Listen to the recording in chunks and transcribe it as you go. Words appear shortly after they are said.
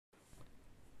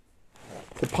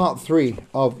the part 3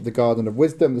 of the Garden of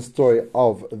Wisdom, the story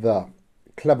of the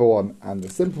clever one and the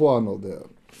simple one, or the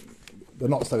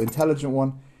not so intelligent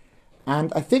one.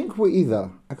 And I think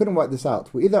I couldn't work this out,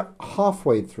 we're either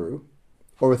halfway through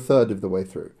or a third of the way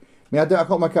through. I mean, I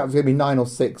can't work out, it's going to be 9 or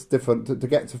 6 different,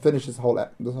 to finish this whole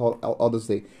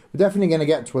Odyssey. We're definitely going to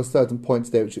get to a certain point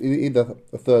today, which is either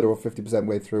a third or 50%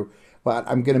 way through. But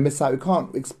I'm going to miss out. We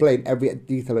can't explain every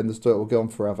detail in the story. It will go on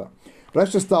forever. But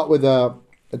let's just start with a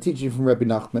teaching from Rabbi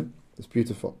Nachman. It's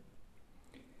beautiful.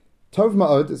 Tov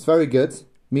ma'od, it's very good.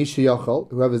 Mi sheyochel,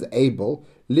 whoever's able,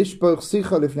 lishboch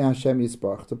sicha lifnei Hashem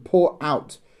yisbarach, to pour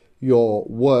out your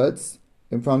words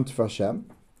in front of Hashem,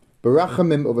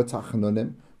 berachamim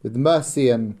u'v'tachanunim, with mercy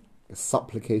and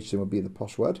supplication would be the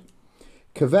posh word.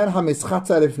 Kaven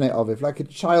hamischata lifnei aviv, like a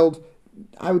child,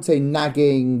 I would say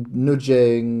nagging,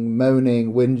 nudging,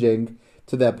 moaning, whinging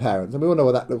to their parents. And we all know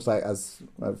what that looks like as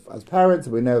parents,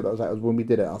 and we know what that was like when we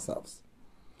did it ourselves.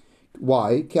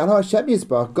 Why? God has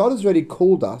already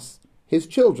called us His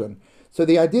children. So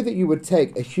the idea that you would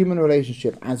take a human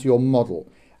relationship as your model,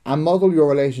 and model your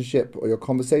relationship or your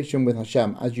conversation with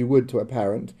Hashem as you would to a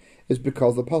parent, is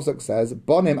because the Pasuk says,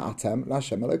 Bonim atem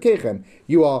l'Hashem Elokechem.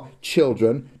 You are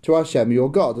children to Hashem, your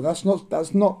God. And that's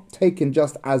not taken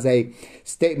just as a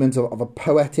statement of a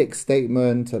poetic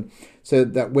statement, and so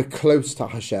that we're close to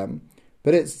Hashem.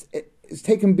 But it's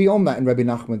taken beyond that in Rabbi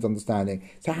Nachman's understanding.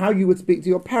 So how you would speak to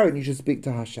your parent, you should speak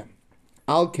to Hashem.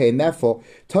 Al-Kain, therefore,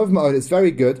 Tov Ma'od, it's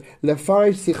very good,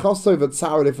 Lefarish sichoso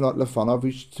v'tzar lifnot lefanov,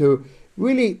 we should to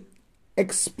really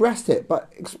express it,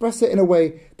 but express it in a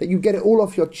way that you get it all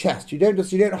off your chest. You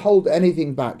don't hold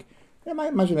anything back. You know,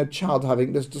 imagine a child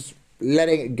having just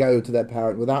letting it go to their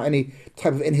parent without any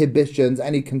type of inhibitions,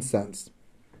 any concerns.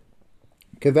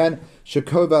 Keven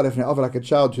shekova lifnei av, like a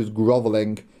child who's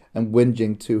groveling and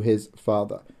whinging to his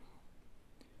father.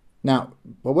 Now,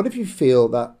 but what if you feel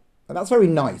that, and that's very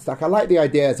nice, like I like the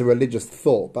idea as a religious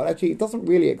thought, but actually it doesn't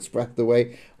really express the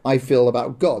way I feel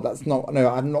about God. I've not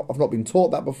been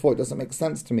taught that before. It doesn't make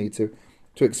sense to me to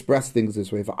express things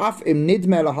this way. Even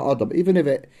if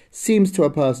it seems to a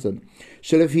person,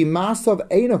 you don't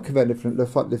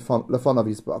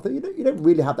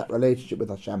really have that relationship with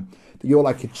Hashem, that you're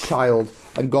like a child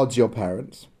and God's your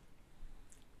parent.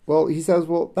 Well, he says,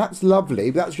 well, that's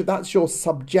lovely. That's your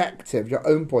subjective, your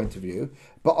own point of view,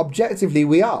 but objectively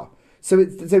we are. So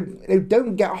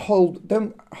don't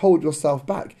hold yourself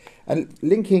back. And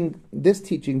linking this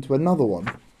teaching to another one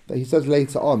that he says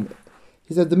later on,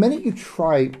 he said, the minute you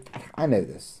try, I know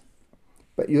this,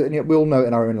 but we all know it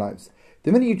in our own lives,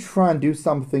 the minute you try and do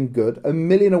something good,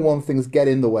 1,000,001 things get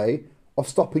in the way of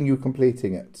stopping you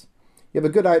completing it. You have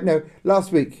a good idea. No,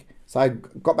 last week, so I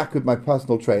got back with my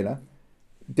personal trainer,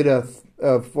 did a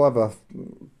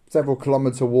several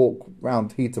kilometre walk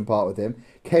round Heaton Park with him,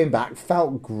 came back,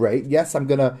 felt great. Yes,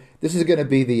 this is gonna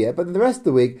be the year. But the rest of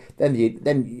the week, then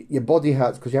your body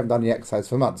hurts because you haven't done any exercise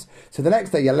for months. So the next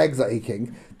day your legs are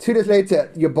aching. 2 days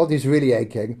later your body's really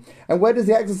aching. And where does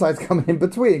the exercise come in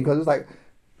between? Because it's like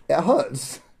it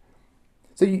hurts.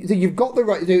 So you've got the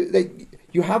right.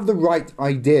 You have the right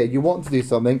idea. You want to do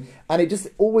something, and it just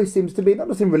always seems to be, not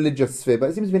just in religious sphere, but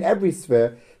it seems to be in every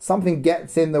sphere, something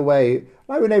gets in the way.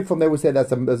 Like we know from there, we say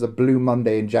there's a Blue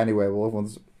Monday in January where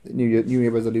everyone's New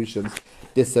Year resolutions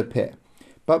disappear.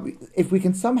 But if we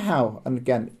can somehow, and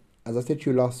again, as I said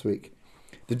to you last week,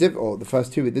 the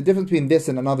first 2 weeks, the difference between this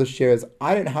and another share is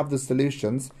I don't have the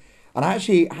solutions, and I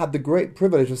actually had the great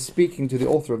privilege of speaking to the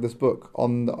author of this book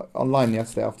online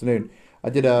yesterday afternoon.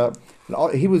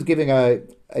 He was giving a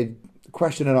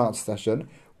question and answer session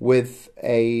with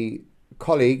a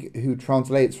colleague who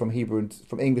translates from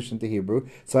English into Hebrew,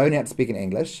 so I only had to speak in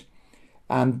English.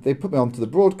 And they put me onto the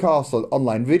broadcast or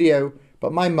online video,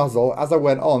 but my muzzle, as I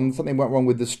went on, something went wrong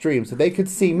with the stream, so they could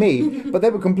see me, but they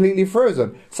were completely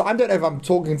frozen. So I don't know if I'm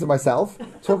talking to myself,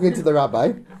 talking to the rabbi.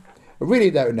 I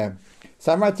really don't know.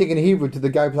 So I'm writing in Hebrew to the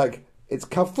guy, like, it's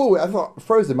kafu. I thought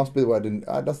frozen must be the word.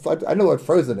 I know what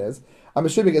frozen is. I'm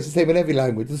assuming it's the same in every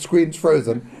language. The screen's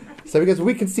frozen. So he goes,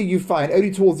 we can see you fine. Only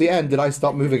towards the end did I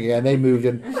start moving again. They moved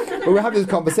in. But we're having this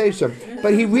conversation.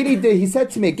 But he really did. He said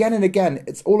to me again and again,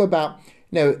 it's all about,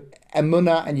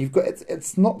 emunah, and you've got,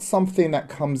 it's not something that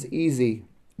comes easy,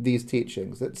 these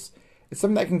teachings. It's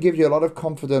something that can give you a lot of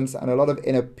confidence and a lot of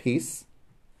inner peace.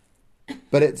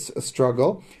 But it's a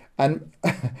struggle. And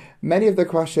many of the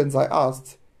questions I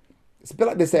asked, it's a bit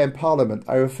like they say in Parliament.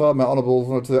 I refer my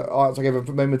honourables to the answer I gave a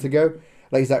moment ago.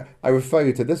 Like he said, I refer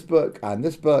you to this book and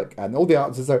all the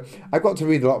answers. So I've got to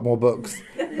read a lot more books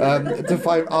to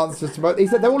find answers to. He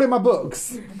said they're all in my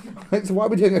books. So why are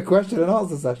we doing a question and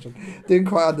answer session? Didn't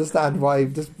quite understand why he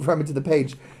just referred me to the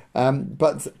page.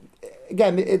 But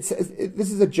again, this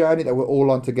is a journey that we're all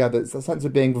on together. It's a sense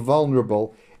of being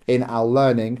vulnerable in our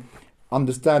learning,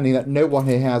 understanding that no one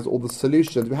here has all the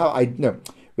solutions. We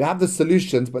have the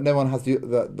solutions, but no one has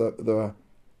the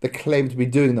claim to be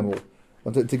doing them all,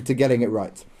 to getting it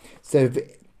right. So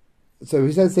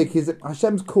he says,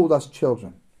 Hashem's called us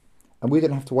children, and we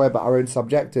don't have to worry about our own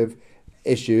subjective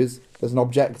issues. There's an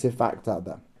objective fact out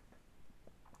there.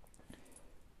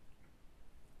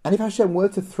 And if Hashem were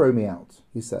to throw me out,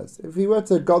 he says, if he were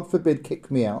to, God forbid, kick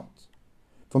me out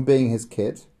from being his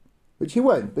kid, which he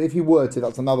won't, but if he were to,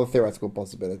 that's another theoretical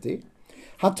possibility.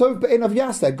 Hatov be'enav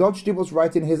yaseh, God should do what's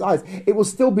right in his eyes. It will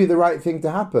still be the right thing to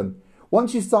happen.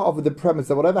 Once you start off with the premise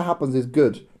that whatever happens is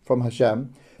good from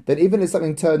Hashem, then even if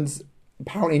something turns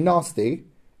apparently nasty,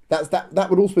 that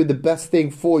would also be the best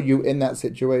thing for you in that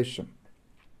situation.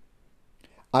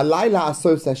 Alayla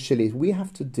asos shili, we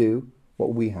have to do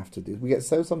what we have to do. We get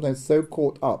sometimes so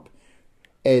caught up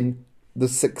in the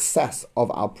success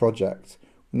of our project,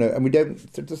 and we don't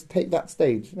just take that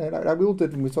stage. Like we all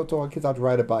did when we taught our kids how to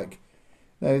ride a bike.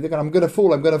 They're going, I'm going to fall.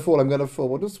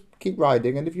 Well, just keep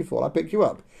riding, and if you fall, I'll pick you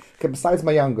up. Okay, besides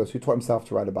my youngest, who taught himself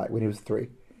to ride a bike when he was 3,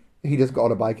 he just got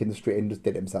on a bike in the street and just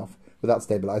did it himself without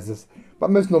stabilizers. But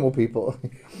most normal people,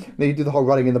 they do the whole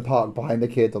running in the park behind the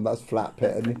kids on that flat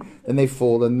pit, and then they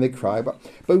fall and they cry. But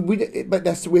we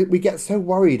get so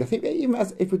worried. I think even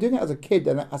if we're doing it as a kid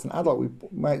and as an adult, we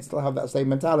might still have that same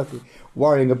mentality,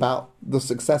 worrying about the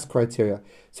success criteria.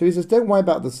 So he says, don't worry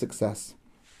about the success.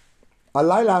 I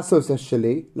have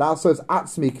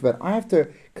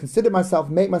to consider myself,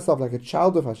 make myself like a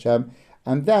child of Hashem,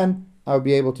 and then I'll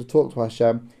be able to talk to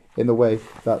Hashem in the way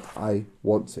that I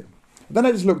want to. Then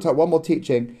I just looked at one more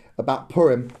teaching about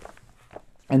Purim,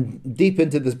 and deep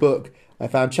into this book, I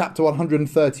found chapter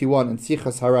 131 in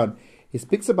Sichas Haran. He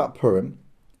speaks about Purim,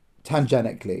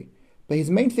 tangentically, but his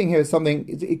main thing here is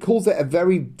something, he calls it a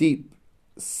very deep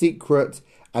secret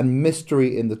and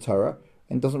mystery in the Torah,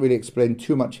 and doesn't really explain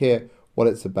too much here what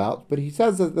it's about, but he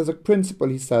says that there's a principle,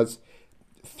 he says,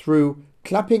 through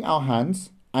clapping our hands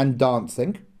and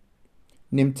dancing,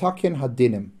 nimtakin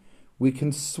hadinim, we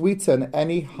can sweeten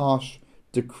any harsh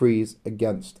decrees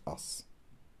against us.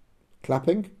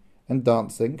 Clapping and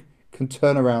dancing can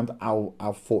turn around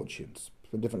our fortunes.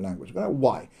 It's a different language.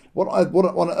 Why? What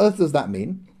on earth does that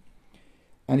mean?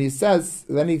 And he says,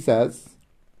 and then he says,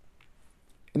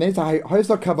 literally,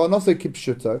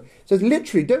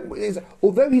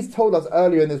 although he's told us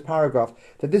earlier in this paragraph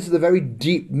that this is a very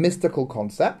deep mystical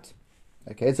concept,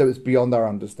 okay, so it's beyond our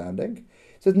understanding.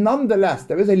 So nonetheless,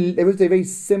 there is a very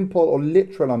simple or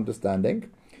literal understanding.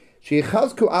 We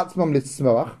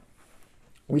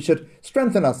should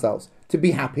strengthen ourselves to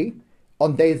be happy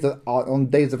on days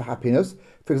of happiness.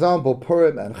 For example,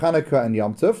 Purim and Chanukah and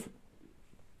Yom Tov,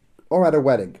 or at a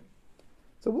wedding.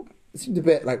 So it seemed a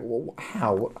bit like, well,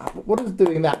 how? What is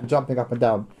doing that and jumping up and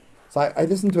down? So I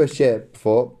listened to a share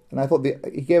before, and I thought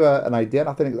he gave an idea, and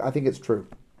I think it's true.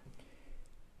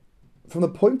 From the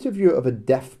point of view of a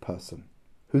deaf person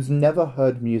who's never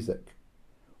heard music,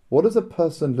 what does a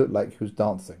person look like who's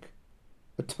dancing?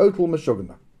 A total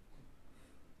meshugana.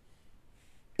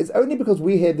 It's only because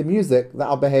we hear the music that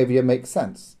our behavior makes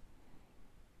sense,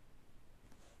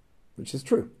 which is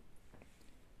true.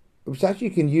 Which actually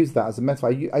you can use that as a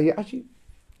metaphor.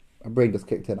 My brain just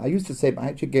kicked in. I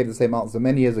actually gave the same answer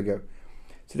many years ago.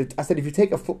 So I said, if you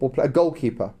take a football player, a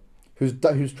goalkeeper, who's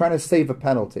trying to save a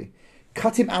penalty,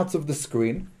 cut him out of the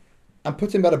screen and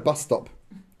put him at a bus stop,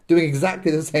 doing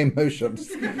exactly the same motions,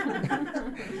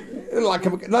 like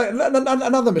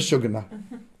another meshugana.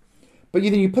 But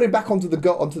then you put him back onto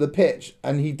the pitch,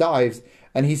 and he dives,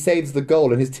 and he saves the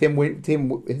goal, and his team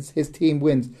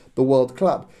wins the World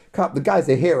Cup. The guy's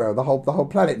a hero. The whole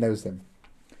planet knows him.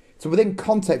 So within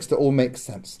context, it all makes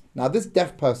sense. Now, this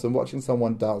deaf person watching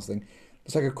someone dancing,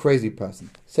 it's like a crazy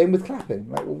person. Same with clapping.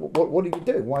 Like, what are you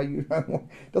doing? Why are you?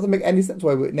 It doesn't make any sense.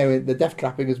 Why the deaf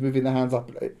clapping is moving their hands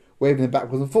up, waving them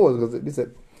backwards and forwards because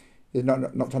it's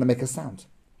not trying to make a sound.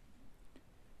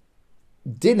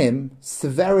 Dinim,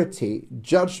 severity,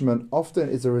 judgment often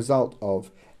is a result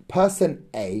of person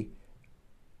A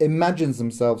imagines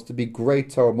themselves to be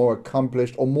greater or more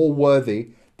accomplished or more worthy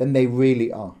than they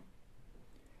really are.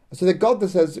 So the God that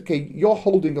says, okay, you're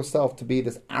holding yourself to be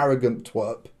this arrogant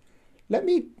twerp. Let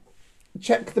me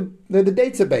check the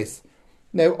database.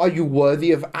 Now, are you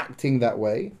worthy of acting that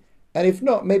way? And if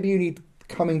not, maybe you need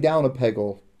coming down a peg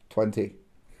or 20.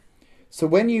 So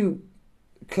when you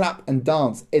clap and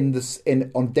dance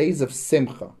on days of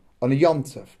Simcha, on a Yom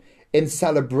Tov, in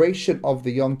celebration of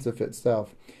the Yom Tov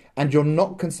itself, and you're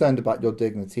not concerned about your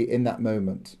dignity in that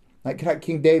moment, like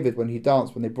King David when he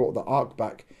danced when they brought the ark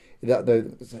back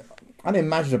It's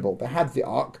unimaginable. They had the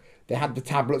ark, they had the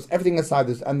tablets, everything inside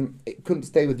this, and it couldn't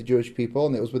stay with the Jewish people,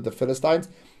 and it was with the Philistines.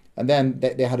 And then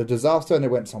they had a disaster, and they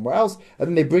went somewhere else. And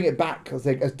then they bring it back as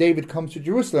David comes to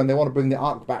Jerusalem. They want to bring the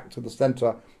ark back to the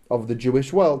center of the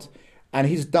Jewish world, and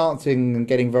he's dancing and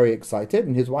getting very excited.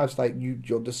 And his wife's like,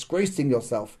 "You're disgracing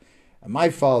yourself. And my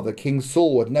father, King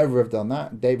Saul, would never have done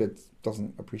that." And David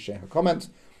doesn't appreciate her comments.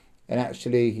 And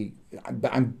actually,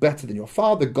 I'm better than your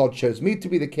father. God chose me to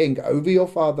be the king over your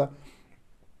father.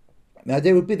 Now,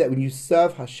 there would be that when you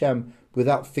serve Hashem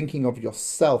without thinking of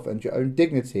yourself and your own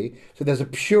dignity, so there's a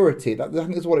purity. I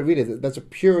think that's what it really is. There's a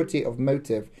purity of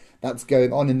motive that's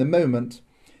going on in the moment.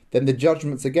 Then the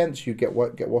judgments against you get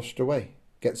washed away,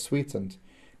 get sweetened.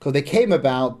 Because they came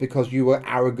about because you were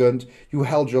arrogant, you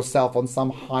held yourself on some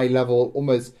high level,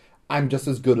 almost, I'm just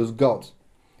as good as God.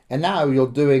 And now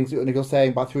you're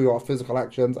saying through your physical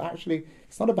actions, actually,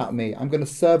 it's not about me. I'm going to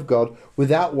serve God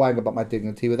without worrying about my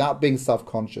dignity, without being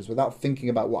self-conscious, without thinking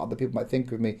about what other people might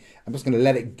think of me. I'm just going to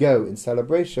let it go in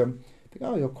celebration. Think,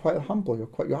 oh, you're quite humble.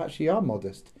 You actually are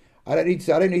modest. I don't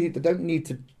need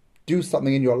to do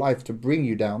something in your life to bring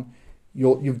you down.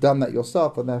 You've done that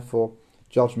yourself, and therefore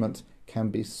judgment can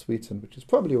be sweetened, which is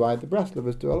probably why the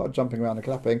Breslovers do a lot of jumping around and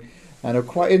clapping and are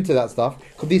quite into that stuff,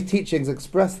 because these teachings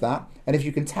express that. And if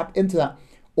you can tap into that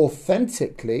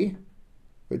authentically,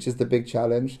 which is the big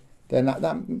challenge, then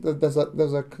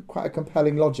there's quite a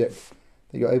compelling logic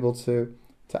that you're able to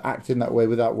act in that way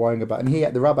without worrying about. And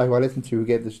the rabbi who I listened to, who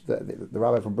gave the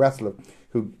rabbi from Breslov,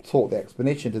 who taught the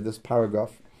explanation to this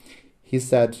paragraph, he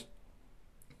said,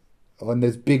 when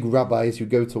there's big rabbis who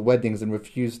go to weddings and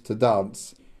refuse to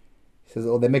dance, he says,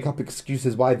 they make up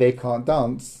excuses why they can't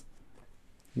dance.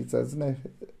 He says, no,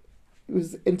 it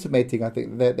was intimating, I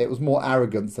think, that it was more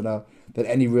arrogance than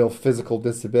any real physical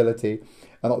disability,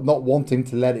 and not wanting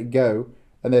to let it go.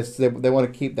 And they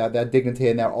want to keep their dignity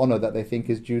and their honor that they think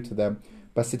is due to them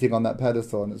by sitting on that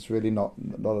pedestal, and it's really not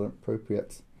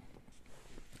appropriate.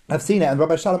 I've seen it, and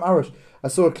Rabbi Shalom Arush, I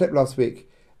saw a clip last week.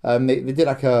 They did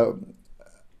like an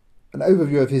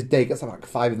overview of his day. Gets up like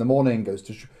 5 a.m, goes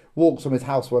to walks from his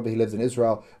house wherever he lives in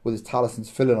Israel with his talis and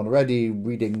tefillin on already,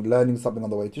 learning something on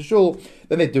the way to shul.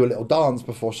 Then they do a little dance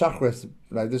before Shacharis.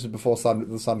 This is before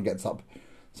the sun gets up.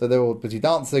 So they're all busy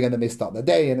dancing, and then they start their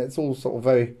day, and it's all sort of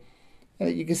very...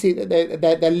 You can see that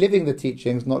they're living the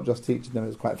teachings, not just teaching them.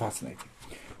 It's quite fascinating.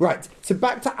 Right, so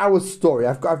back to our story.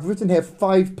 I've written here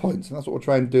 5 points, and that's what we'll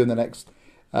try and do in the next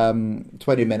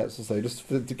 20 minutes or so, just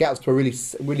to get us to a really,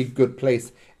 really good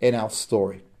place in our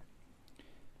story.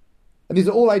 And these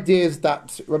are all ideas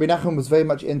that Rabbi Nachum was very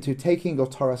much into, taking your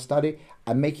Torah study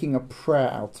and making a prayer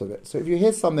out of it. So if you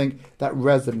hear something that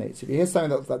resonates, if you hear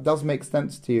something that does make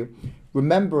sense to you,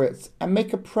 remember it and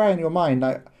make a prayer in your mind.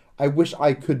 I wish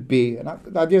I could be. And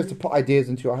the idea is to put ideas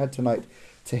into your head tonight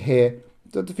to hear,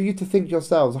 for you to think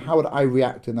yourselves, how would I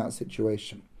react in that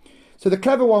situation? So the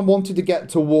clever one wanted to get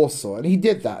to Warsaw, and he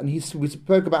did that. And we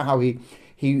spoke about how he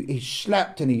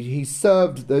schlepped and he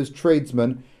served those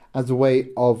tradesmen as a way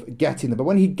of getting them. But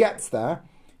when he gets there,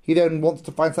 he then wants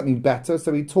to find something better,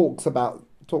 so he talks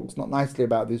not nicely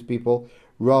about these people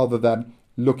rather than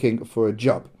looking for a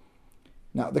job.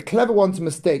 Now, the clever one's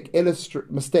mistakes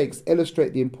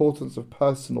illustrate the importance of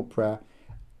personal prayer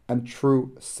and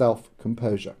true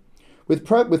self-composure. With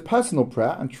personal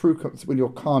prayer and when you're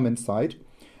calm inside,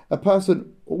 a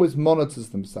person always monitors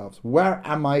themselves. Where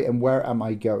am I and where am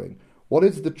I going? What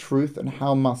is the truth and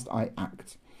how must I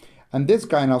act? And this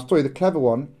guy in our story, the clever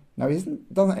one, now he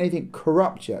doesn't anything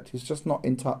corrupt yet. He's just not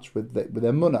in touch with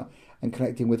Emunah and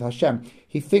connecting with Hashem.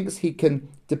 He thinks he can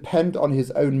depend on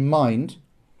his own mind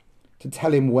to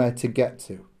tell him where to get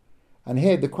to. And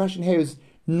here, the question here is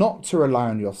not to rely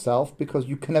on yourself, because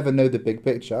you can never know the big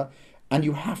picture. And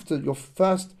your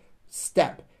first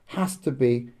step has to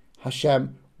be,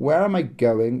 Hashem, where am I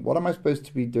going? What am I supposed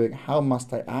to be doing? How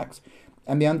must I act?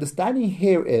 And the understanding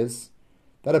here is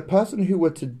that a person who were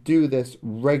to do this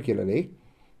regularly,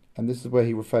 and this is where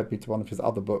he referred me to one of his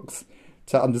other books,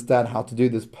 to understand how to do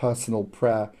this personal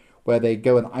prayer, where they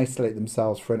go and isolate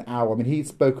themselves for an hour. I mean, he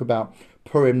spoke about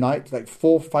Purim night, like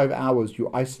 4 or 5 hours you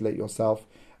isolate yourself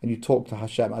and you talk to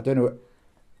Hashem. I don't know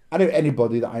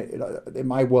anybody that in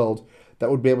my world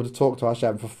that would be able to talk to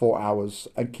Hashem for 4 hours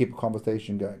and keep a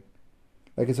conversation going.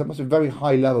 Like, it's a very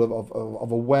high level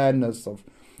of awareness, of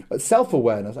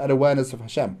self-awareness and awareness of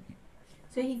Hashem.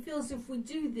 So he feels if we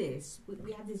do this,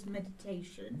 we have this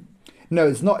meditation. No,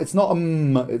 it's not. It's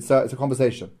a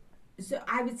conversation. So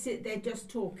I would sit there just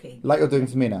talking, like you're doing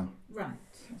to me now. Right.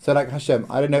 So like, Hashem,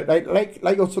 I don't know,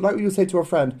 like you say to a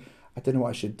friend, I don't know what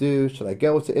I should do. Should I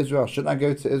go to Israel? Shouldn't I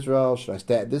go to Israel? Should I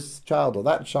stay at this child or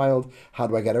that child? How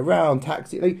do I get around?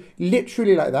 Taxi?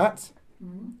 Literally like that.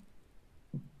 Mm.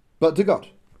 But to God.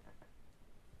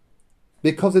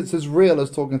 Because it's as real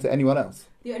as talking to anyone else.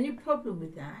 The only problem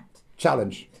with that...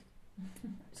 Challenge.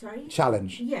 Sorry?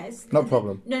 Challenge. Yes. No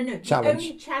problem. No. Challenge. The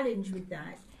only challenge with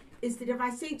that is that if I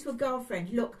say to a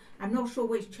girlfriend, look, I'm not sure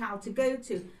which child to go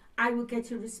to, I will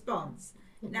get a response.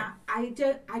 Now, I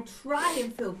try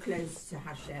and feel close to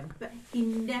Hashem, but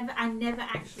I never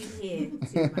actually hear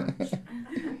too much.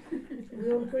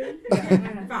 We all agree?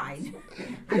 Yeah, fine.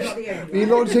 I'm not the only one. You're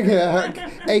launching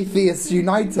Atheists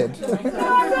United.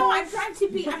 No, I'm trying to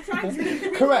be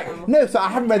Correct. No, so I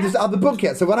haven't read this other book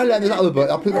yet. So when I learn this other book,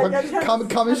 I'll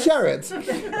come and share it.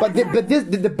 But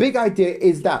the big idea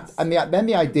is that, and then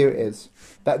the idea is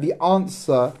that the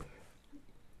answer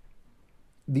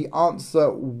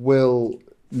will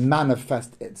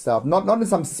manifest itself, not in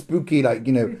some spooky,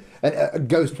 a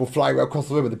ghost will fly across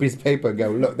the room with a piece of paper and go,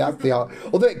 look, that's the art.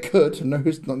 Although it could,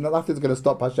 nothing's going to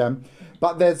stop Hashem.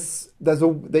 But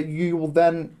that you will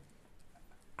then,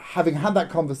 having had that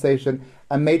conversation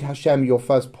and made Hashem your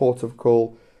first port of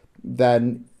call,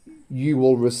 then you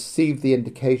will receive the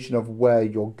indication of where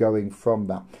you're going from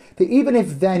that. That even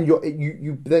if then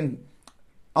you then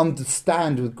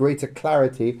understand with greater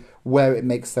clarity where it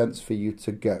makes sense for you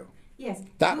to go. Yes,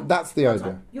 that's the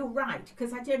idea. You're right,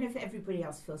 because I don't know if everybody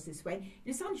else feels this way.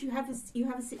 Sometimes you have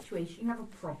a situation, you have a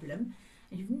problem,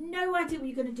 and you've no idea what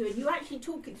you're going to do, and you actually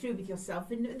talk it through with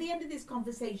yourself. And at the end of this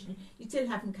conversation, you still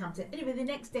haven't come to it. Anyway, the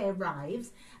next day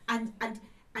arrives, and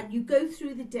you go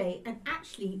through the day, and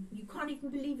actually you can't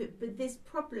even believe it, but this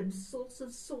problem sort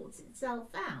of sorts itself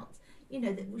out.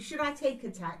 Should I take a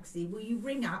taxi? Will you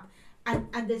ring up?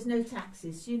 And there's no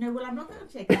taxis. Well, I'm not going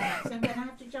to take a taxi. I'm going to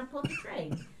have to jump on the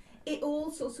train. It all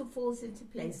sorts of falls into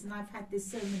place, and I've had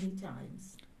this so many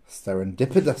times.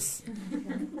 Serendipitous.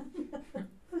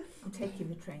 I'm taking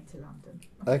the train to London.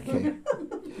 Okay.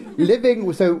 living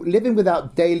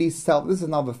without daily self. This is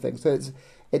another thing. So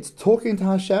it's talking to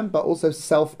Hashem, but also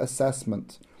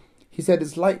self-assessment. He said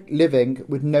it's like living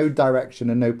with no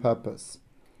direction and no purpose.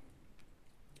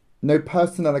 No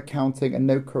personal accounting and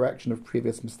no correction of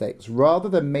previous mistakes. Rather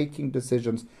than making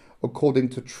decisions according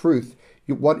to truth,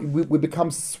 we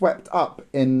become swept up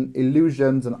in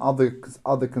illusions and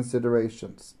other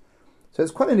considerations. So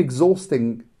it's quite an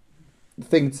exhausting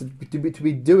thing to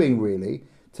be doing, really,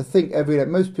 to think every day.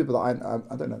 Most people that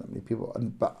I don't know that many people,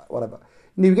 but whatever.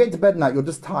 You get to bed at night, you're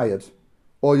just tired.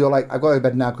 Or you're like, I've got to go to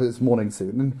bed now because it's morning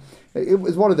soon. And it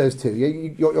was one of those two.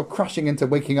 You're crashing into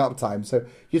waking up time. So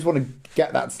you just want to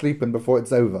get that sleep in before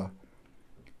it's over.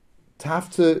 To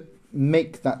have to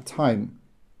make that time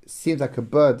seems like a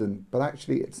burden, but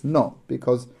actually it's not.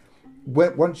 Because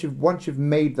once you've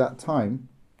made that time,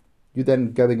 you're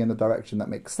then going in the direction that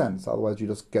makes sense. Otherwise, you're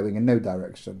just going in no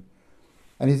direction.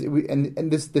 And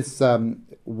this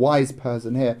wise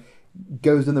person here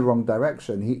goes in the wrong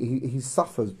direction. He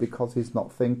suffers because he's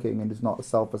not thinking and he's not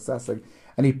self-assessing,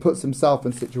 and he puts himself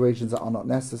in situations that are not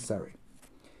necessary.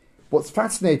 What's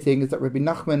fascinating is that Rabbi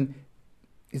Nachman,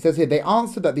 he says here, they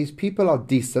answer that these people are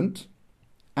decent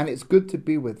and it's good to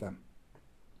be with them.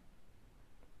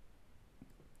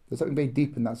 There's something very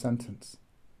deep in that sentence.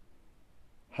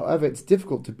 However, it's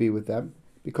difficult to be with them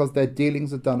because their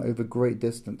dealings are done over great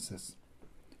distances.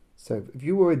 So if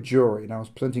you were a jury and I was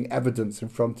presenting evidence in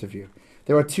front of you,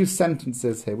 there are two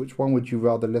sentences here. Which one would you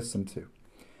rather listen to?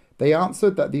 They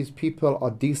answered that these people are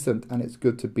decent and it's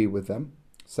good to be with them.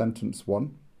 Sentence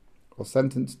 1. Or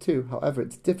sentence 2. However,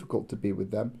 it's difficult to be with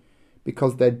them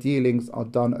because their dealings are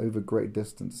done over great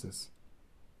distances.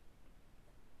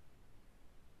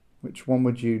 Which one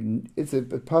would you... It's a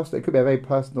personal. It could be a very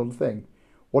personal thing.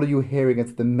 What are you hearing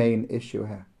as the main issue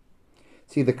here?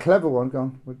 See, the clever one, go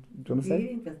on, what do you want to say?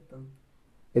 Dealing with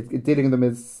them. Dealing with them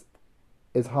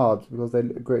is hard because they're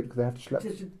great because they have to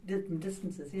schlep. Different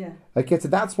distances, yeah. Okay, so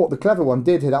that's what the clever one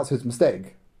did here, that's his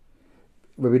mistake.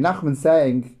 Rabbi Nachman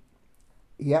saying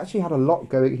he actually had a lot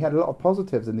going, he had a lot of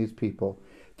positives in these people.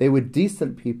 They were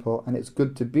decent people and it's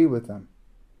good to be with them.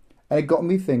 And it got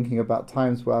me thinking about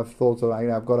times where I've thought,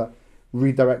 I've got to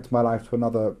redirect my life to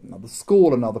another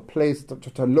school, another place,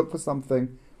 to look for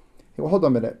something. Well, hold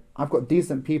on a minute. I've got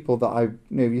decent people that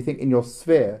you think in your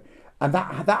sphere, and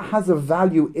that has a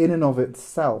value in and of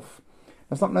itself.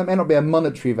 It may not be a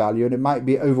monetary value, and it might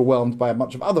be overwhelmed by a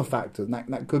bunch of other factors. And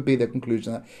that could be the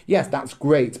conclusion that yes, that's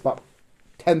great, but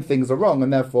 10 things are wrong,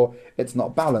 and therefore it's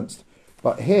not balanced.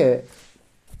 But here,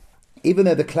 even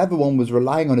though the clever one was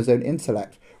relying on his own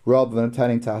intellect rather than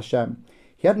turning to Hashem,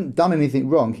 he hadn't done anything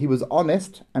wrong. He was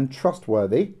honest and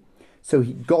trustworthy. So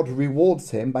God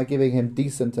rewards him by giving him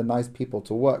decent and nice people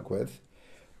to work with.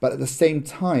 But at the same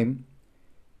time,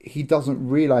 he doesn't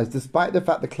realize, despite the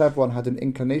fact the clever one had an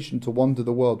inclination to wander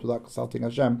the world without consulting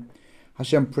Hashem,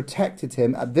 Hashem protected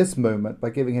him at this moment by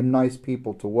giving him nice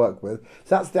people to work with.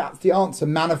 So that's the answer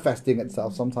manifesting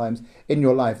itself sometimes in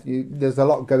your life. There's a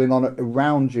lot going on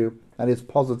around you that is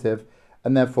positive,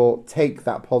 and therefore take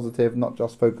that positive, not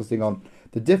just focusing on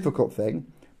the difficult thing.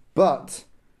 But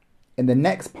in the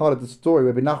next part of the story,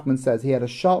 Rabbi Nachman says he had a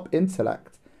sharp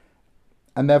intellect,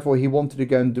 and therefore he wanted to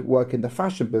go and work in the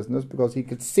fashion business because he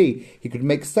could see, he could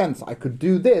make sense. I could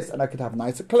do this, and I could have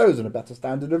nicer clothes and a better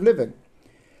standard of living.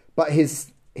 But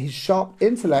his sharp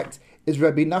intellect is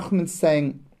Rabbi Nachman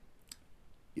saying,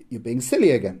 you're being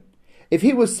silly again. If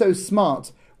he was so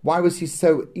smart, why was he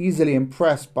so easily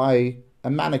impressed by a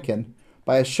mannequin,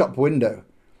 by a shop window?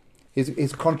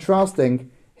 He's contrasting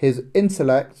his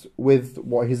intellect with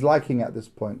what he's liking at this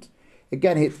point.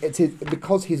 Again,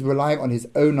 because he's relying on his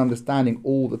own understanding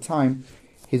all the time,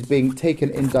 he's being taken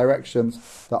in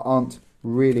directions that aren't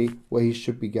really where he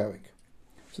should be going.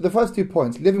 So the first 2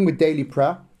 points, living with daily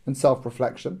prayer and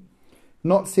self-reflection,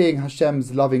 not seeing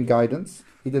Hashem's loving guidance.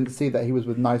 He didn't see that he was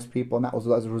with nice people, and that was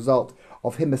as a result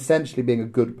of him essentially being a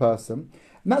good person.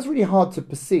 And that's really hard to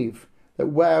perceive, that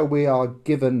where we are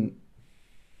given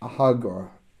a hug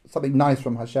or something nice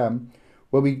from Hashem,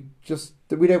 where we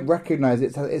don't recognize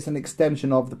it's an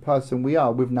extension of the person we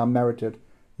are. We've now merited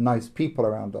nice people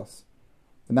around us,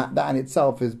 and that in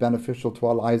itself is beneficial to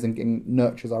our lives and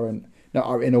nurtures our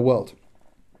inner world.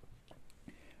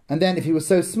 And then, if he was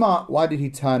so smart, why did he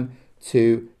turn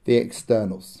to the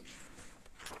externals?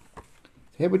 So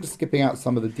here we're just skipping out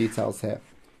some of the details here,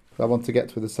 because I want to get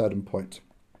to a certain point.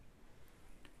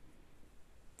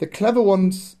 The clever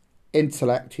one's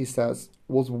intellect, he says,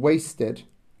 was wasted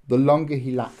the longer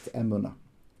he lacked emunah.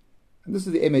 And this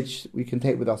is the image we can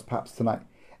take with us perhaps tonight.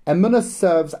 Emunah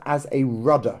serves as a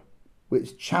rudder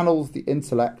which channels the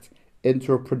intellect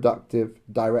into a productive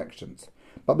directions.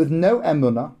 But with no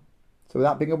emunah, so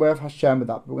without being aware of Hashem,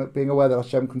 without being aware that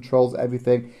Hashem controls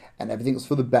everything and everything's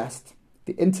for the best,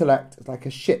 the intellect is like a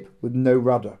ship with no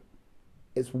rudder.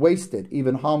 It's wasted,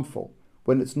 even harmful,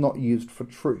 when it's not used for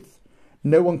truth.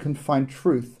 No one can find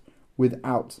truth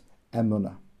without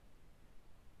emunah.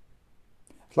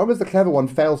 As long as the clever one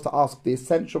fails to ask the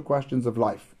essential questions of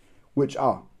life, which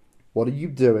are, what are you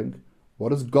doing? What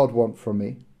does God want from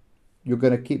me? You're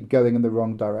going to keep going in the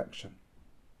wrong direction.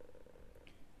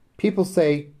 People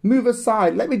say, move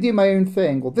aside, let me do my own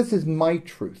thing. Well, this is my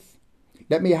truth.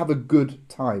 Let me have a good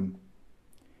time.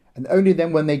 And only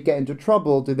then when they get into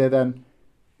trouble do they then,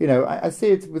 I see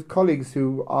it with colleagues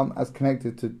who aren't as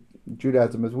connected to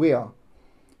Judaism as we are.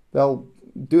 They'll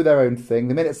do their own thing.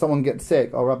 The minute someone gets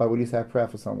sick, oh, Rabbi, will you say a prayer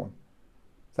for someone?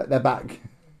 It's like they're back.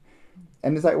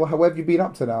 And it's like, well, how have you been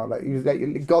up to now? Like,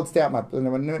 God, stay out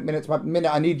the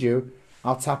minute I need you,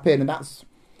 I'll tap in. And that's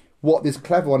what this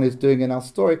clever one is doing in our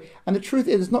story. And the truth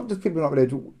is, it's not just people not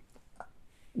related.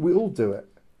 We all do it.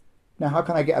 Now, how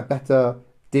can I get a better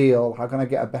deal? How can I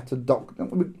get a better doctor?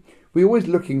 We're always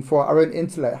looking for our own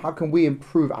intellect. How can we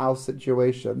improve our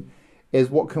situation? Is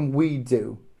what can we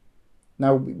do?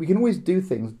 Now, we can always do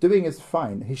things. Doing is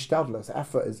fine. Hishtadlus,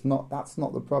 effort is not, that's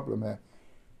not the problem here.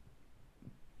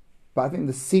 But I think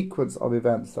the sequence of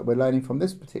events that we're learning from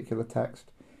this particular text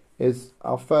is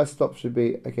our first stop should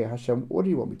be, okay, Hashem, what do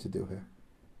you want me to do here?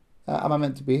 Am I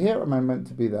meant to be here? Or am I meant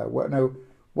to be there? What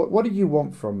do you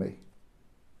want from me?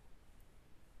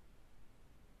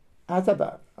 I said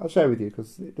that. I'll share with you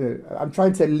because I'm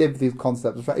trying to live these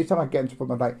concepts. Each time I get into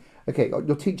problem, I'm like, okay,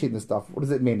 you're teaching this stuff. What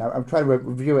does it mean? I'm trying to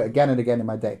review it again and again in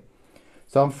my day.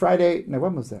 So on Friday,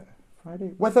 when was it?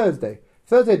 Friday? Well, Thursday.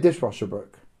 Thursday, a dishwasher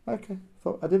broke. Okay,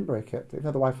 thought I didn't break it.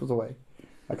 The wife was away.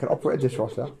 I could operate a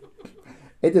dishwasher.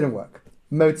 It didn't work.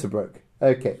 Motor broke.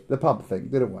 Okay, the pump thing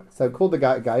didn't work. So called the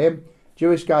guy in.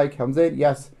 Jewish guy comes in.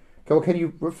 Yes. Okay, well, can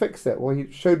you fix it? Well,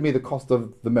 he showed me the cost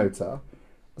of the motor.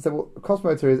 I said, well, the cost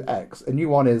motor is X. A new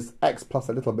one is X plus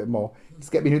a little bit more.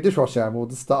 Just get me a new dishwasher and we'll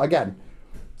just start again.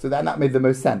 So then that made the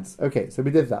most sense. Okay, so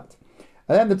we did that.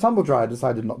 And then the tumble dryer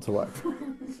decided not to work.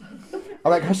 I'm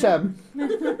like, Hashem.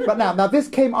 But now this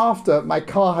came after my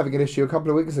car having an issue a couple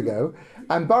of weeks ago.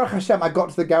 And Baruch Hashem, I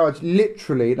got to the garage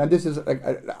literally, and this is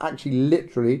actually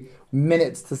literally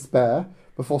minutes to spare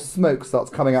before smoke starts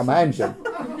coming out my engine.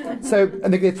 So,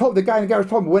 and the guy in the garage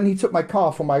told me when he took my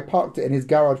car from I parked it in his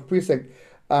garage precinct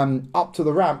up to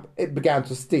the ramp, it began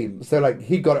to steam. So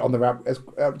he got it on the ramp.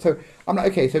 So I'm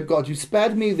like, okay, so God, you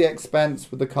spared me the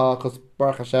expense with the car because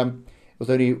Baruch Hashem, it was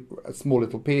only a small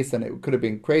little piece and it could have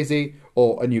been crazy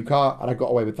or a new car and I got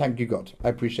away with, thank you God. I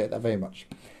appreciate that very much.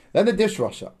 Then the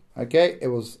dishwasher. Okay,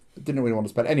 didn't really want to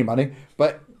spend any money,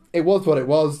 but it was what it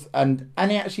was, and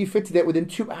he actually fitted it within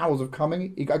 2 hours of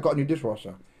coming. I got a new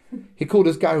dishwasher. He called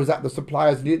this guy who was at the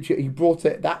suppliers, and he brought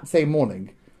it that same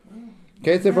morning.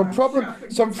 Okay, so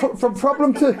from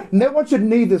problem to, no one should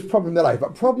need this problem in their life,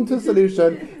 but problem to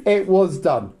solution, it was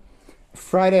done.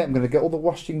 Friday, I'm going to get all the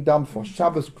washing done for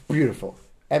Shabbos, beautiful.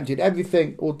 Emptied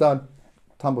everything, all done.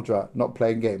 Tumble dryer, not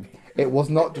playing games. It was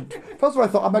not. First of all, I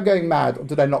thought, am I going mad, or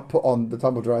did I not put on the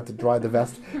tumble dryer to dry the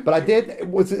vest? But I did.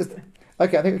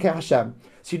 Okay, I think, okay, Hashem.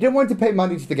 So you didn't want to pay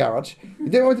money to the garage. You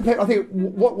didn't want to pay. I think,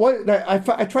 what? No,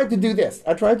 I tried to do this.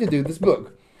 I tried to do this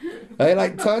book. I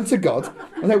turned to God.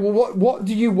 I said, well, what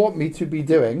do you want me to be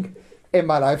doing in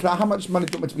my life? Now, how much money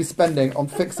do you want me to be spending on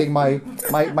fixing my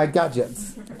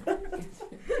gadgets?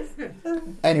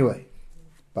 Anyway,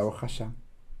 Baruch Hashem.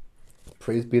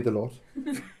 Praise be the Lord.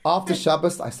 After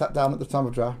Shabbos, I sat down at the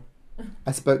tumble dryer.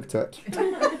 I spoke to it.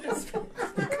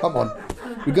 Come on.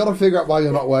 We've got to figure out why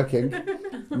you're not working.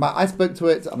 I spoke to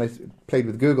it, and I played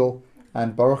with Google,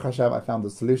 and Baruch Hashem, I found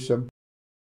the solution.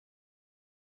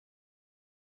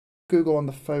 Google on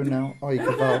the phone now. Oh, you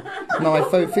can tell. No, my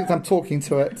phone thinks I'm talking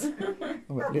to it.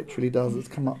 Oh, it literally does. It's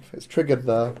come up. It's triggered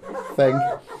the thing.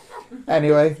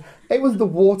 Anyway, it was the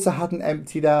water hadn't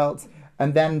emptied out,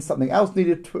 and then something else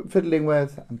needed fiddling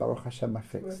with, and Baruch Hashem, I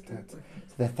fixed it.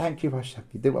 So thank you, Hashem.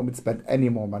 You didn't want me to spend any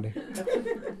more money.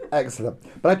 Excellent.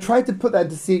 But I tried to put that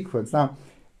into sequence. Now,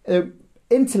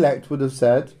 intellect would have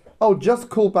said, oh, just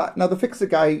call back. Now, the fixer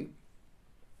guy,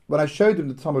 when I showed him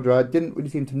the tumble dryer, didn't really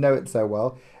seem to know it so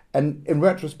well, and in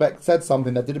retrospect said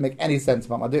something that didn't make any sense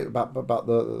about the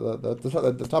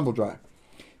tumble dryer.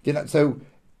 You know, so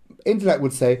intellect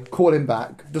would say, call him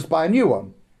back, just buy a new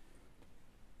one.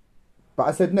 But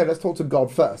I said, no, let's talk to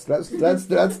God first. Let's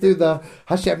do the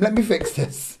Hashem, let me fix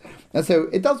this. And so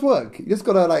it does work. You just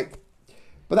gotta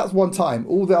but that's one time.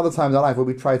 All the other times in our life where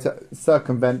we try to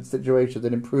circumvent situations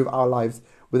and improve our lives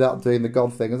without doing the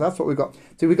God thing. And that's what we've got.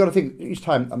 So we've got to think each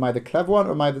time, am I the clever one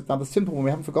or am I the simple one? We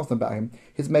haven't forgotten about him.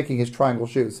 He's making his triangle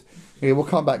shoes. We'll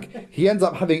come back. He ends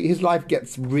up his life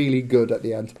gets really good at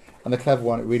the end. And the clever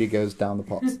one, it really goes down the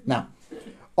pots. Now,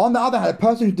 on the other hand, a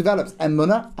person who develops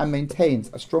emunah and maintains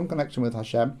a strong connection with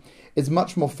Hashem is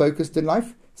much more focused in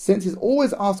life, since he's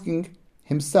always asking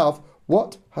himself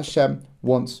what Hashem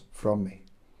wants from me.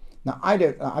 Now,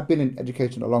 I've been in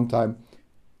education a long time.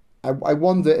 I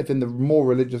wonder if in the more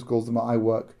religious schools than I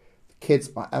work, kids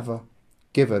are ever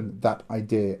given that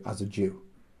idea as a Jew.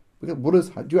 Do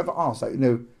you ever ask,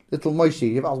 little Moshe,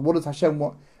 you ever ask, what does Hashem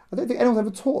want? I don't think anyone's ever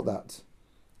taught that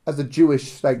as a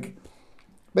Jewish, and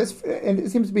it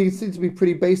seems to be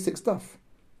pretty basic stuff.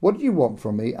 What do you want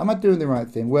from me? Am I doing the right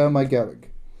thing? Where am I going?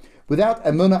 Without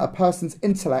emunah, a person's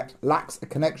intellect lacks a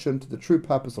connection to the true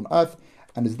purpose on earth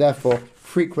and is therefore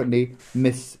frequently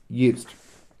misused.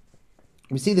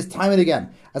 We see this time and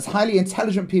again as highly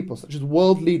intelligent people, such as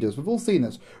world leaders, we've all seen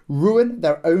this, ruin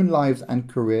their own lives and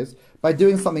careers by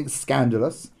doing something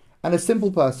scandalous, and a simple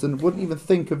person wouldn't even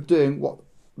think of doing what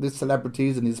these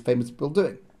celebrities and these famous people are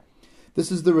doing.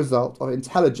 This is the result of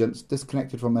intelligence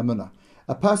disconnected from emunah.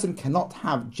 A person cannot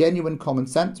have genuine common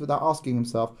sense without asking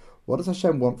himself, what does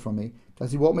Hashem want from me?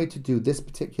 Does he want me to do this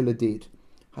particular deed?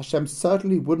 Hashem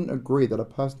certainly wouldn't agree that a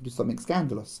person do something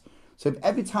scandalous. So if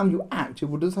every time you act,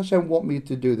 well, does Hashem want me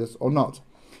to do this or not?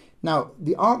 Now,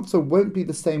 the answer won't be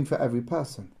the same for every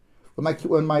person.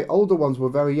 When my older ones were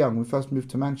very young, we first moved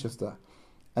to Manchester,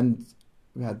 and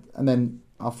then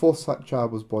our fourth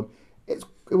child was born. It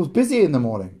was busy in the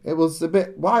morning. It was a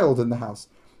bit wild in the house.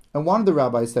 And one of the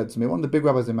rabbis said to me, one of the big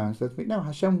rabbis in Manchester said to me, no,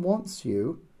 Hashem wants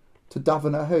you to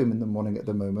daven at home in the morning at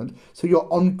the moment, so you're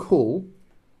on call.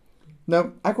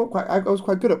 No, I was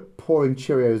quite good at pouring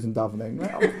Cheerios and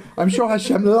davening. I'm sure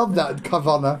Hashem loved that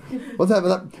kavana,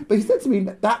 whatever. But he said to me,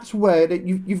 that's where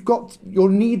you're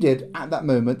needed at that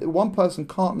moment. One person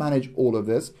can't manage all of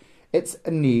this. It's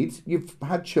a need. You've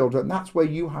had children. That's where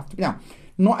you have to be. Now,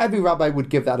 not every rabbi would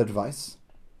give that advice.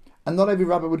 And not every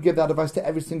rabbi would give that advice to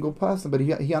every single person. But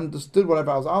he understood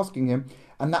whatever I was asking him.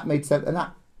 And that made sense. And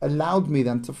that allowed me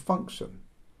then to function.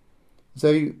 So,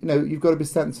 you've got to be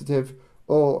sensitive.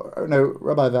 Or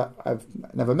rabbi that I've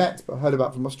never met but heard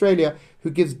about from Australia, who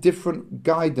gives different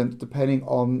guidance depending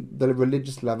on the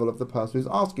religious level of the person who's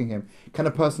asking him. Can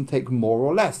a person take more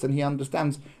or less? And he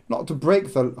understands not to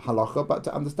break the halacha, but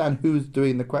to understand who's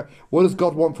doing the question. What does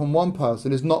God want from one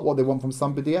person is not what they want from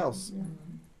somebody else. Yeah.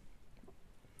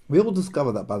 We all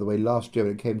discovered that, by the way, last year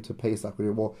when it came to Pesach,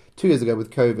 2 years ago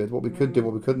with COVID, what we could do,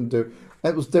 what we couldn't do.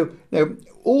 And it was still,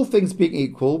 all things being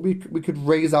equal, we could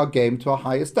raise our game to a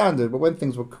higher standard. But when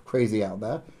things were crazy out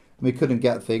there and we couldn't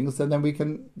get things, then we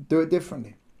can do it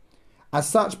differently. As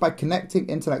such, by connecting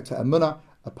intellect to emunah,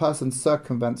 a person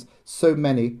circumvents so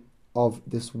many of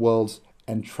this world's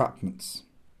entrapments.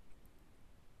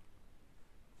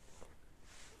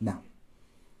 Now,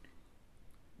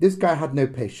 this guy had no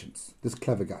patience, this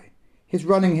clever guy. He's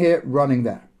running here, running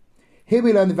there. Here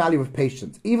we learn the value of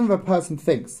patience. Even if a person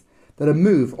thinks that a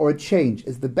move or a change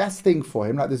is the best thing for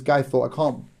him, like this guy thought, I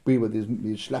can't be with these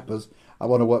schleppers, I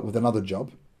want to work with another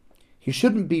job, he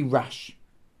shouldn't be rash.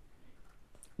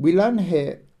 We learn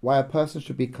here why a person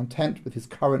should be content with his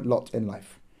current lot in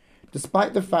life,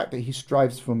 despite the fact that he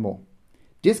strives for more.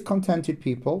 Discontented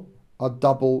people are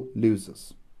double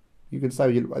losers. You can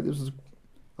say,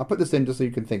 I'll put this in just so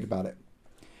you can think about it.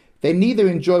 They neither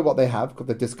enjoy what they have because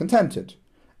they're discontented,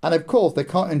 and of course they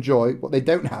can't enjoy what they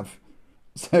don't have.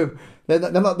 So they're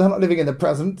not living in the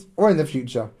present or in the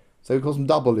future. So we call them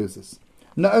double losers.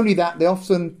 Not only that, they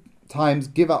oftentimes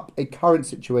give up a current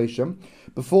situation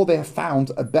before they have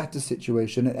found a better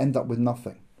situation and end up with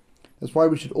nothing. That's why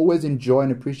we should always enjoy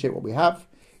and appreciate what we have,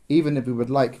 even if we would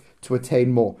like to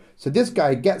attain more. So this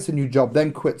guy gets a new job,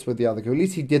 then quits with the other guy. At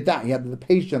least he did that. He had the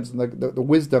patience and the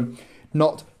wisdom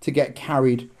not to get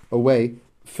carried away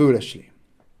foolishly.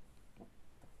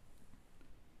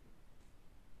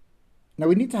 Now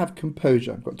we need to have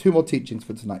composure. I've got 2 more teachings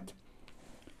for tonight.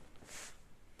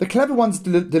 The clever one's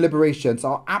deliberations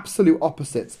are absolute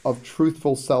opposites of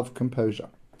truthful self-composure.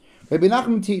 Rabbi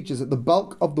Nachman teaches that the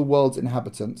bulk of the world's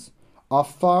inhabitants are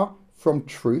far from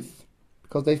truth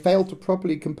because they fail to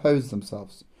properly compose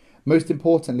themselves. Most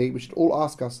importantly, we should all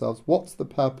ask ourselves, what's the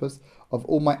purpose of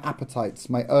all my appetites,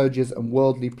 my urges and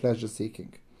worldly pleasure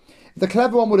seeking? If the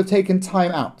clever one would have taken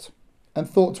time out and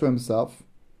thought to himself,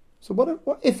 so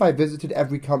what if I visited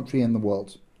every country in the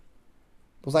world?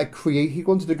 Was I created? He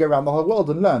wanted to go around the whole world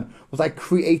and learn. Was I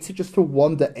created just to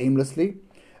wander aimlessly?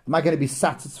 Am I going to be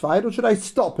satisfied, or should I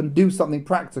stop and do something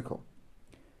practical?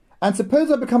 And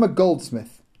suppose I become a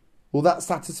goldsmith. Will that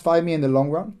satisfy me in the long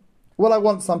run? Or will I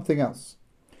want something else?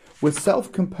 With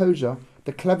self-composure,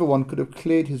 the clever one could have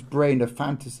cleared his brain of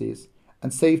fantasies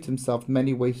and saved himself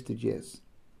many wasted years.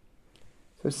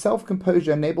 So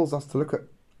self-composure enables us to look at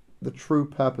the true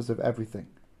purpose of everything.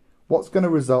 What's going to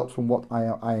result from what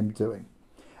I am doing?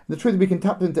 And the truth is we can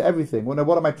tap into everything. Well, no,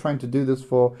 what am I trying to do this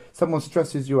for? Someone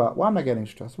stresses you out. Why am I getting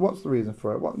stressed? What's the reason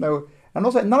for it? No. And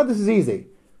also, none of this is easy.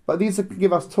 But these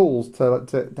give us tools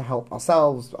to help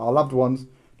ourselves, our loved ones.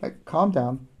 Like, calm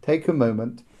down, take a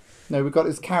moment. No, we've got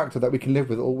this character that we can live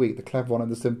with all week, the clever one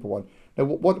and the simple one. Now,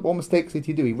 what mistakes did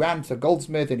he do? He ran to a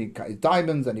goldsmith and he cut his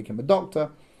diamonds and he became a doctor.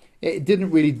 It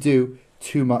didn't really do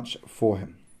too much for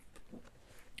him.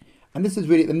 And this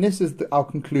is our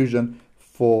conclusion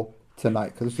for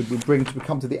tonight, because we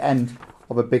come to the end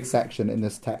of a big section in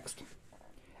this text.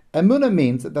 Emunah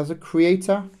means that there's a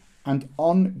creator and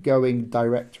ongoing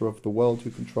director of the world who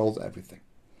controls everything.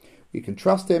 We can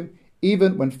trust him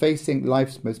even when facing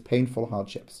life's most painful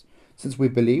hardships, since we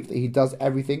believe that he does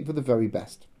everything for the very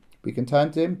best. We can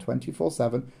turn to him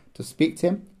 24/7 to speak to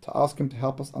him, to ask him to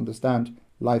help us understand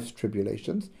life's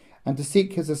tribulations, and to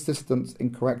seek his assistance in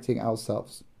correcting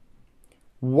ourselves.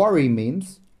 Worry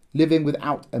means living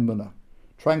without emunah,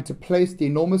 trying to place the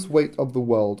enormous weight of the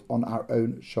world on our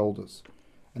own shoulders.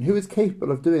 And who is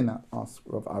capable of doing that? Asked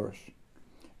Rav Arush.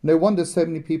 No wonder so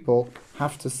many people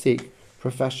have to seek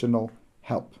professional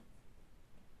help.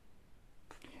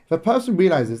 If a person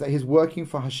realizes that he's working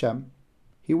for Hashem,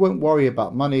 he won't worry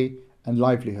about money and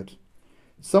livelihood.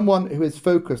 Someone who is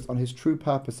focused on his true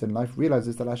purpose in life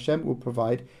realizes that Hashem will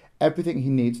provide everything he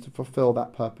needs to fulfill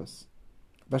that purpose.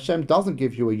 If Hashem doesn't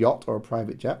give you a yacht or a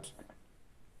private jet,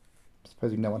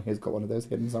 supposing no one here's got one of those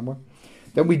hidden somewhere,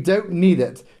 then we don't need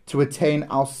it to attain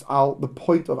the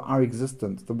point of our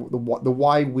existence, the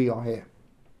why we are here.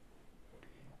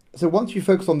 So once you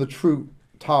focus on the true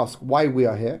task, why we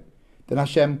are here, then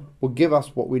Hashem will give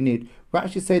us what we need. We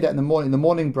actually say that in the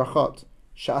morning brachot,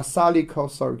 Sha'asali kol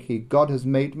sarki, God has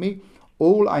made me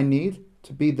all I need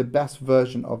to be the best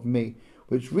version of me.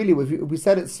 Which really, if we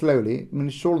said it slowly, I mean,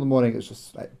 sure in the morning it's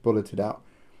just like bulleted out,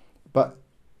 but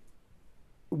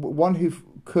one who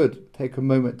could take a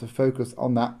moment to focus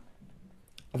on that,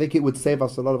 I think it would save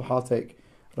us a lot of heartache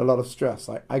and a lot of stress.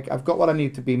 I've got what I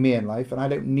need to be me in life, and I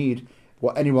don't need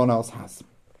what anyone else has.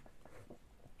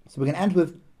 So we can end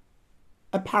with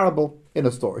a parable in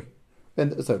a story.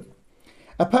 And so,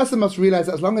 a person must realize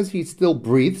that as long as he still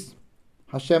breathes,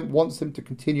 Hashem wants him to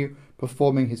continue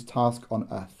performing his task on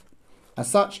earth. As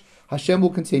such, Hashem will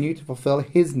continue to fulfill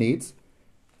his needs,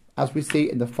 as we see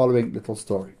in the following little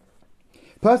story.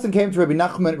 A person came to Rabbi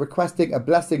Nachman requesting a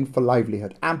blessing for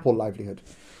livelihood, ample livelihood.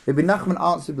 Rabbi Nachman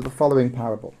answered with the following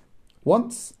parable.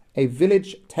 Once, a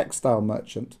village textile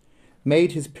merchant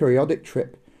made his periodic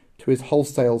trip to his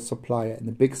wholesale supplier in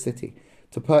the big city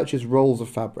to purchase rolls of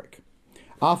fabric.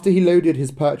 After he loaded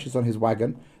his purchase on his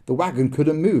wagon, the wagon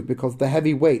couldn't move because the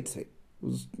heavy weight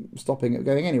was stopping it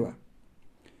going anywhere.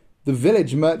 The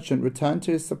village merchant returned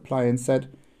to his supplier and said,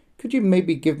 "Could you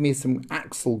maybe give me some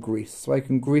axle grease so I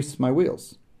can grease my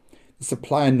wheels?" The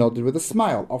supplier nodded with a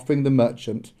smile, offering the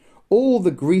merchant all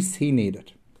the grease he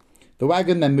needed. The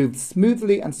wagon then moved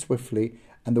smoothly and swiftly,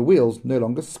 and the wheels no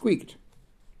longer squeaked.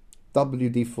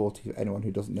 WD-40 for anyone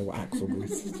who doesn't know what axle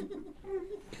grease is.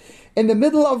 In the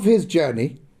middle of his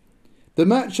journey, the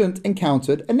merchant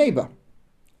encountered a neighbour,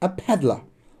 a peddler,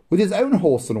 with his own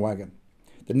horse and wagon.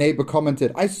 The neighbour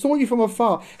commented, "I saw you from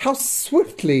afar. How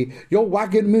swiftly your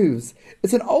wagon moves.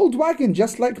 It's an old wagon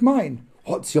just like mine.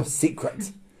 What's your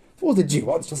secret?" "What did you?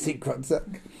 What's your secret?"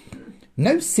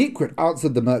 "No secret,"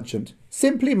 answered the merchant.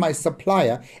 "Simply my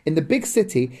supplier in the big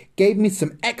city gave me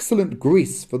some excellent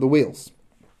grease for the wheels."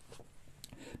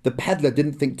 The peddler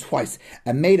didn't think twice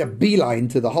and made a beeline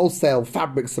to the wholesale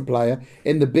fabric supplier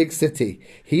in the big city.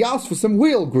 He asked for some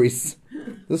wheel grease.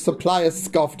 The supplier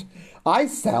scoffed, "I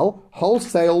sell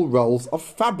wholesale rolls of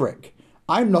fabric.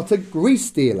 I'm not a grease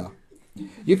dealer.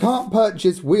 You can't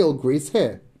purchase wheel grease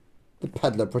here." The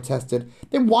peddler protested.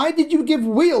 "Then why did you give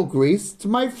wheel grease to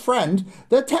my friend,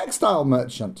 the textile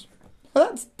merchant?"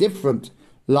 "That's different,"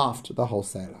 laughed the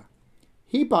wholesaler.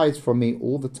 "He buys from me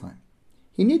all the time.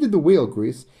 He needed the wheel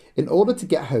grease in order to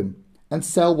get home and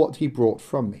sell what he brought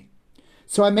from me.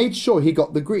 So I made sure he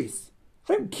got the grease.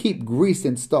 I don't keep grease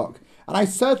in stock, and I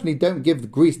certainly don't give the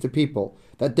grease to people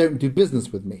that don't do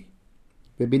business with me."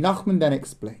 Rabbi Nachman then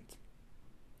explained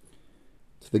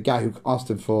to the guy who asked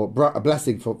him for a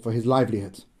blessing for his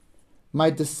livelihood, "My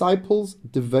disciples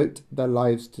devote their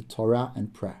lives to Torah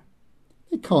and prayer.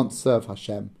 They can't serve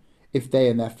Hashem if they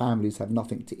and their families have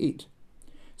nothing to eat.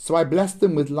 So I bless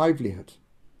them with livelihood.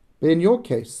 But in your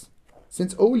case,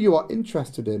 since all you are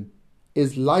interested in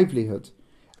is livelihood,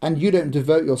 and you don't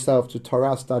devote yourself to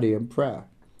Torah study and prayer,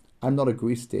 I'm not a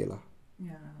grease dealer."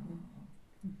 No.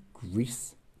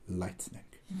 Grease lightning.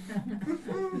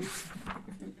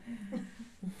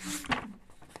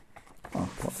 Oh,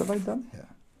 what have I done here?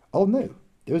 Oh no,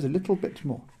 there is a little bit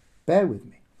more. Bear with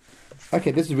me. Okay,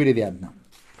 this is really the end now.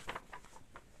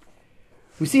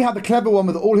 We see how the clever one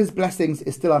with all his blessings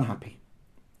is still unhappy.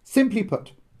 Simply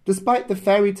put, despite the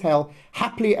fairy tale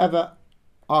happily ever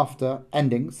after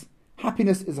endings,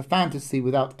 happiness is a fantasy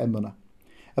without emunah.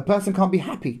 A person can't be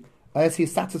happy unless he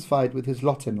is satisfied with his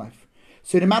lot in life.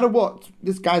 So no matter what,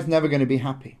 this guy's never going to be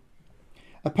happy.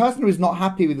 A person who is not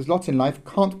happy with his lot in life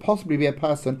can't possibly be a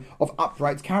person of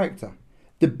upright character.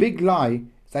 The big lie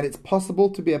is that it's possible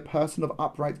to be a person of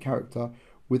upright character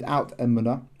without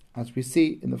emunah, as we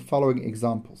see in the following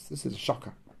examples. This is a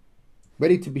shocker.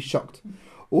 Ready to be shocked.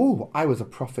 "Oh, I was a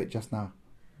prophet just now."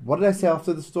 What did I say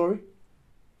after the story?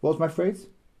 What was my phrase?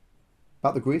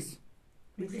 About the grease?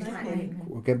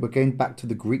 We're going back to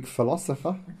the Greek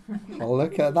philosopher. Oh,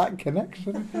 look at that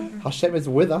connection. Hashem is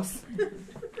with us.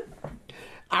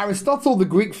 Aristotle, the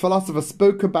Greek philosopher,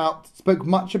 spoke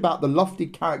much about the lofty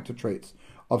character traits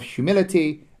of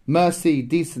humility, mercy,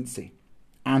 decency,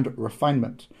 and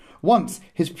refinement. Once,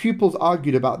 his pupils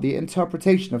argued about the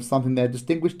interpretation of something their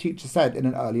distinguished teacher said in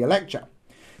an earlier lecture.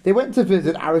 They went to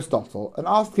visit Aristotle and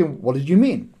asked him, "What did you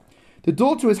mean?" The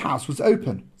door to his house was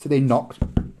open, so they knocked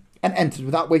and entered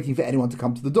without waiting for anyone to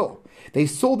come to the door. They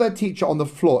saw their teacher on the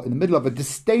floor in the middle of a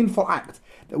disdainful act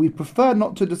that we prefer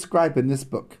not to describe in this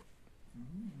book.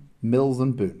 Mills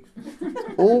and Boon.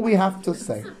 All we have to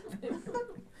say.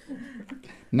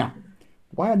 Now,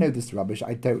 why I know this rubbish,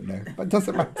 I don't know, but it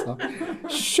doesn't matter.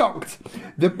 Shocked,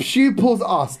 the pupils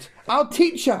asked, "Our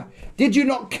teacher, did you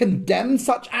not condemn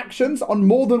such actions on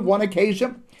more than one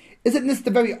occasion? Isn't this the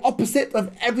very opposite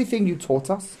of everything you taught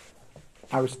us?"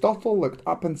 Aristotle looked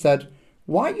up and said,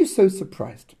 "Why are you so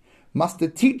surprised? Must the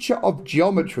teacher of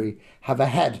geometry have a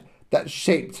head that's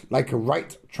shaped like a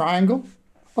right triangle?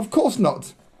 Of course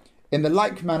not. In the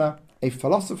like manner, a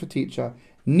philosopher teacher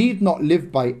need not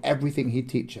live by everything he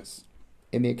teaches.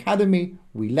 In the academy,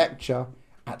 we lecture.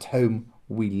 At home,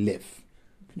 we live."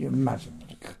 Can you imagine?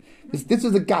 This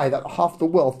is a guy that half the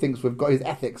world thinks we've got his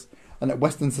ethics and that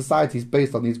Western society is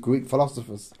based on these Greek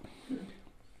philosophers.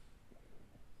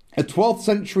 A 12th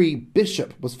century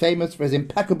bishop was famous for his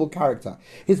impeccable character.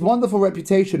 His wonderful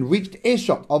reputation reached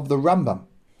earshot of the Rambam.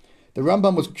 The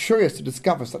Rambam was curious to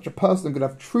discover such a person could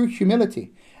have true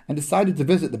humility and decided to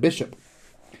visit the bishop.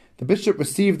 The bishop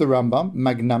received the Rambam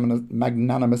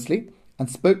magnanimously and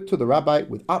spoke to the rabbi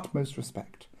with utmost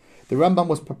respect. The Rambam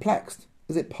was perplexed.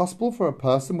 Is it possible for a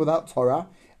person without Torah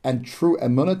and true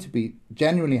emunah to be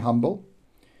genuinely humble?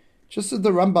 Just as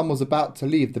the Rambam was about to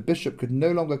leave, the bishop could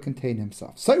no longer contain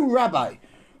himself. "So, Rabbi,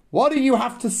 what do you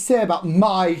have to say about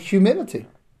my humility?"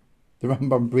 The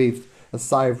Rambam breathed a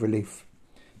sigh of relief.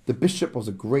 The bishop was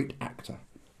a great actor,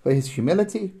 but his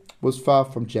humility was far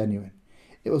from genuine.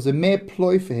 It was a mere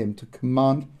ploy for him to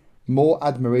command more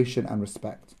admiration and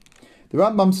respect. The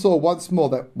Rambam saw once more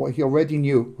that what he already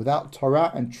knew: without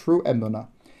Torah and true emunah,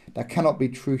 there cannot be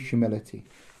true humility.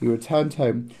 He returned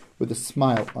home with a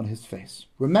smile on his face.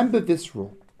 Remember this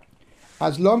rule: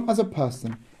 as long as a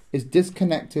person is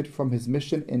disconnected from his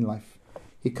mission in life,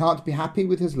 he can't be happy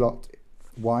with his lot.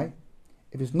 Why?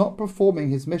 If he's not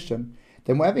performing his mission,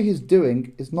 then whatever he's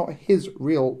doing is not his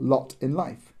real lot in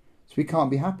life, so he can't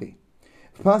be happy.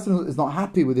 If a person is not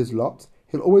happy with his lot,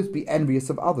 he'll always be envious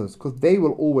of others, because they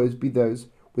will always be those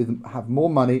with have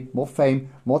more money, more fame,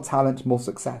 more talent, more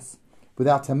success.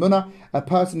 Without emunah, a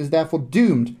person is therefore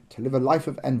doomed to live a life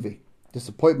of envy,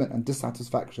 disappointment and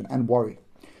dissatisfaction and worry.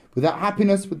 Without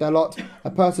happiness with their lot, a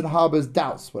person harbors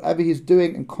doubts, whatever he's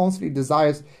doing, and constantly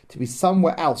desires to be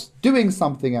somewhere else, doing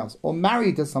something else, or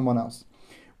married to someone else.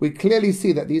 We clearly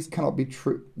see that these cannot be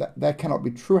true, that there cannot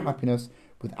be true happiness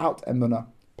without emunah.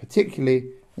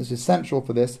 Particularly, it's essential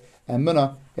for this,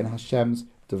 emunah in Hashem's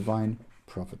divine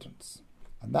providence.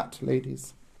 And that,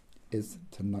 ladies, is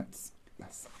tonight's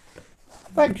lesson.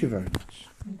 Thank you very much.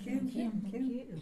 Thank you.